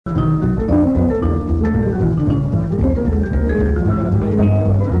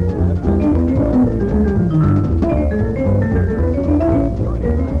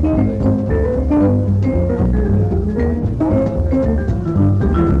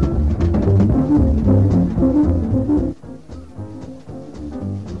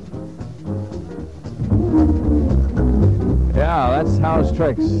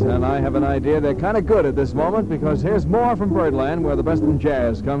Tricks, and I have an idea they're kind of good at this moment, because here's more from Birdland, where the best in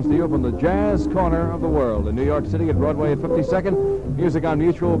jazz comes to you from the jazz corner of the world. In New York City at Broadway at 52nd, music on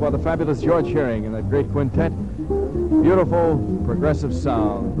Mutual by the fabulous George Shearing and that great quintet. Beautiful, progressive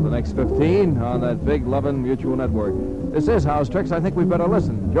sound for the next 15 on that big, loving Mutual network. This is House Tricks. I think we better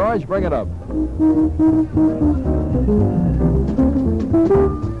listen. George, bring it up.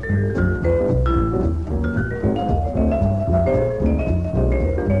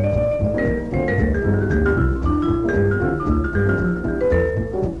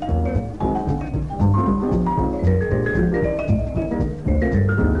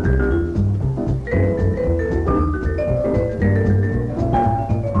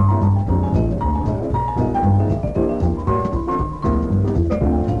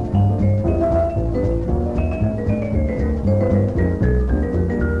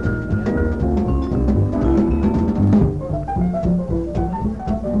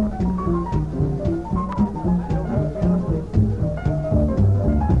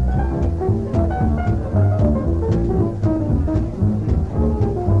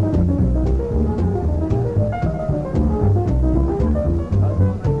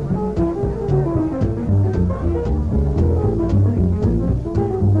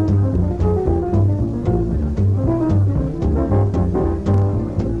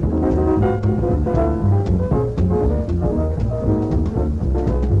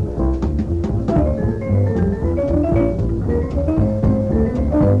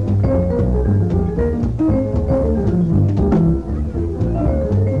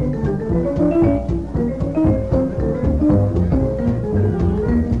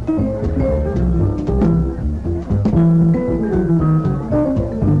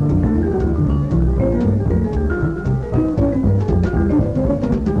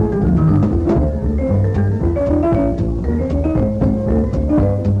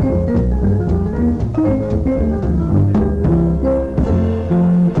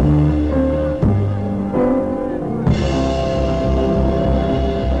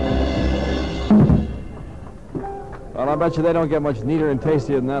 I bet you they don't get much neater and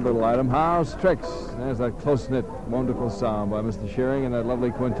tastier than that little item. House Tricks. There's that close-knit, wonderful sound by Mr. Shearing and that lovely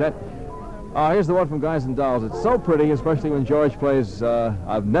quintet. Here's the one from Guys and Dolls. It's so pretty, especially when George plays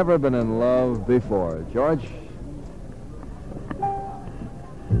I've Never Been in Love Before. George?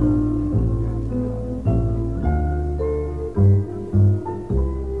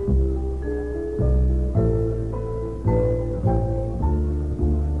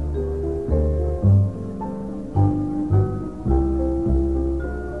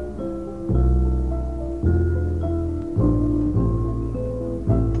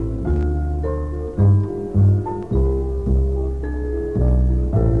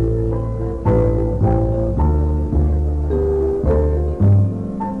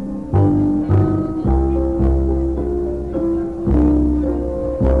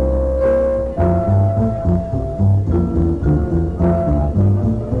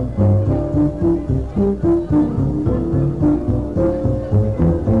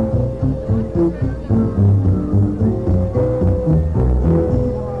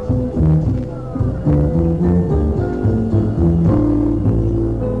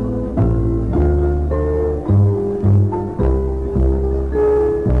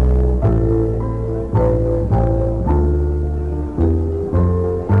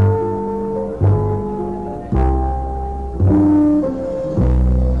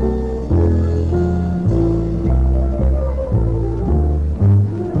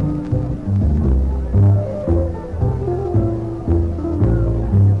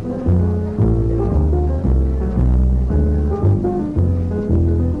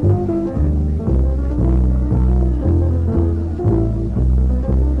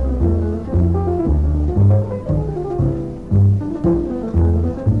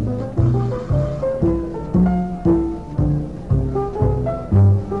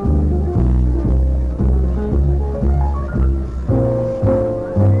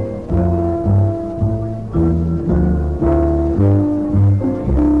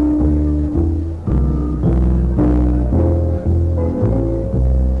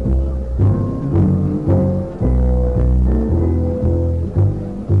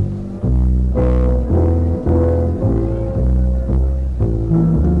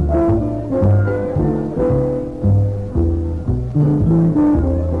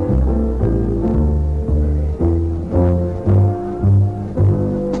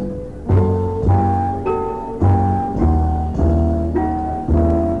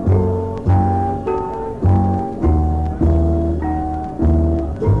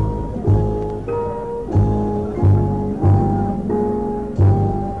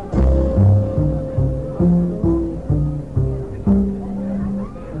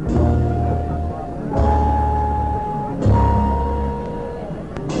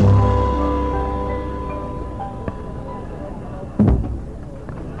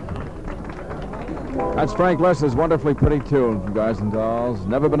 That's Frank Lesser's wonderfully pretty tune from Guys and Dolls.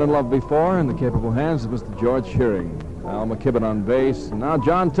 Never Been in Love Before, in the capable hands of Mr. George Shearing. Al McKibben on bass, and now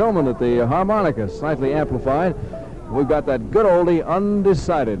John Tillman at the harmonica, slightly amplified. We've got that good oldie,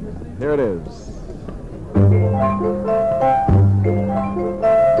 Undecided. Here it is.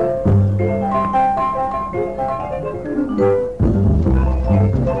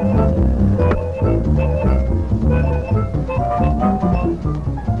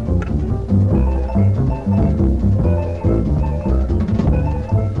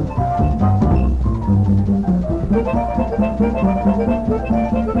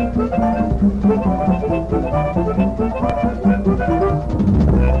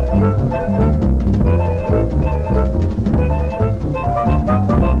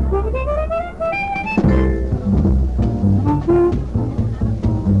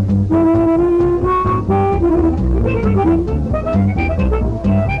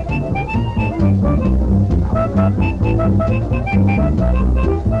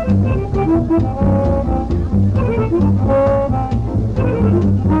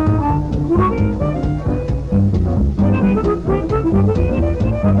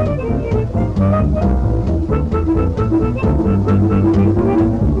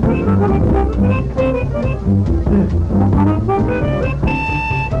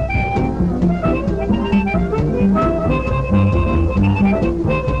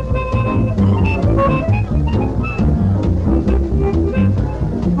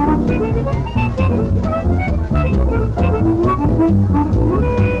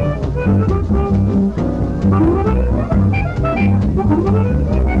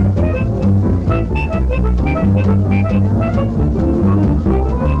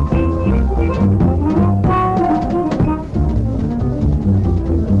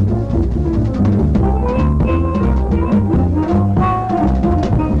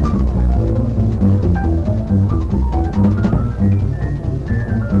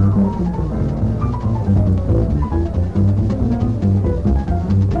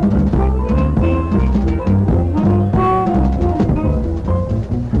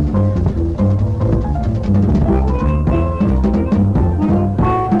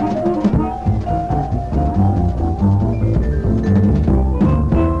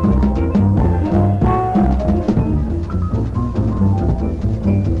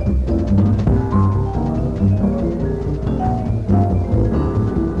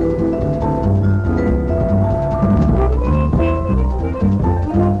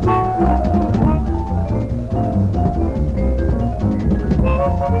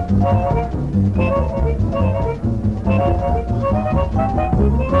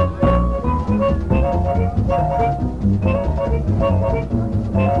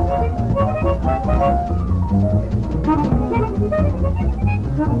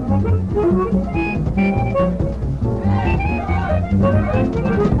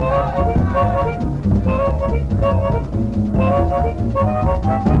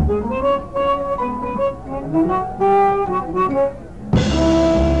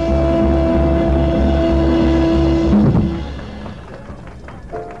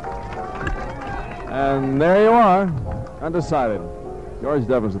 And there you are, Undecided. George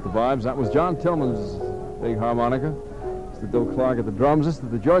Devens at the vibes. That was John Tillman's big harmonica. Mr. Bill Clark at the drums. This is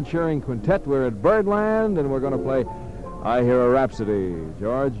the George Shearing Quintet. We're at Birdland, and we're going to play I Hear a Rhapsody.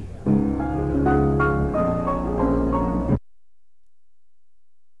 George?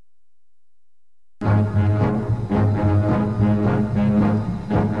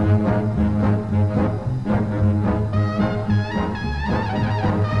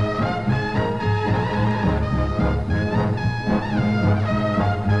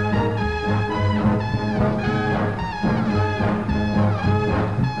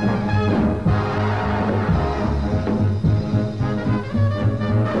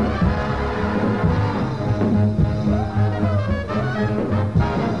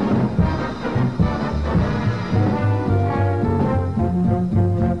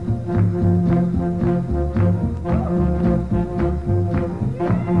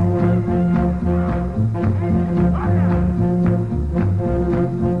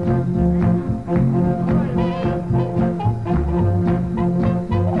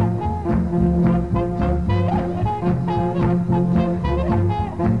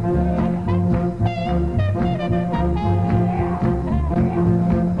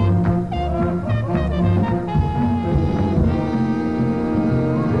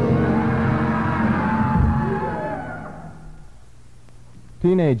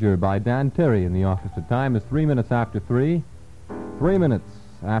 Teenager by Dan Terry in the orchestra. Time is 3 minutes after 3. 3 minutes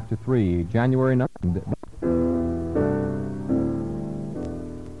after 3, January 9th.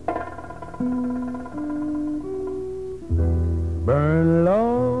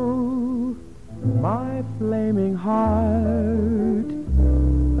 my flaming heart.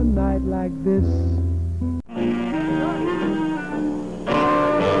 A night like this.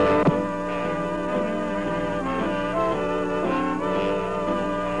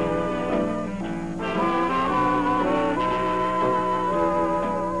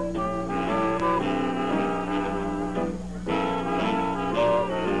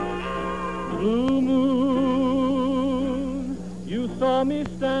 Blue moon, you saw me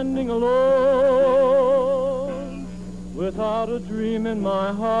standing alone, without a dream in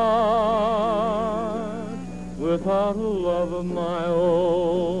my heart, without a love of my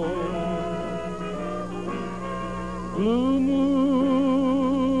own. Blue moon.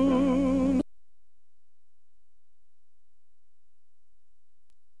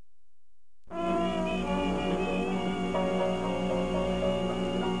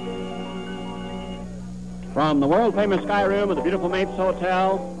 From the world-famous Sky Room of the beautiful Mapes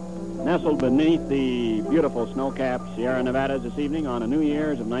Hotel, nestled beneath the beautiful snow-capped Sierra Nevadas this evening on a New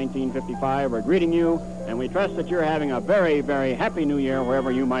Year's of 1955, we're greeting you, and we trust that you're having a very, very happy New Year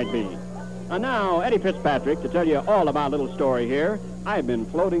wherever you might be. And now, Eddie Fitzpatrick to tell you all about a little story here. I've been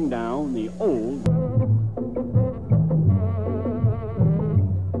floating down the old...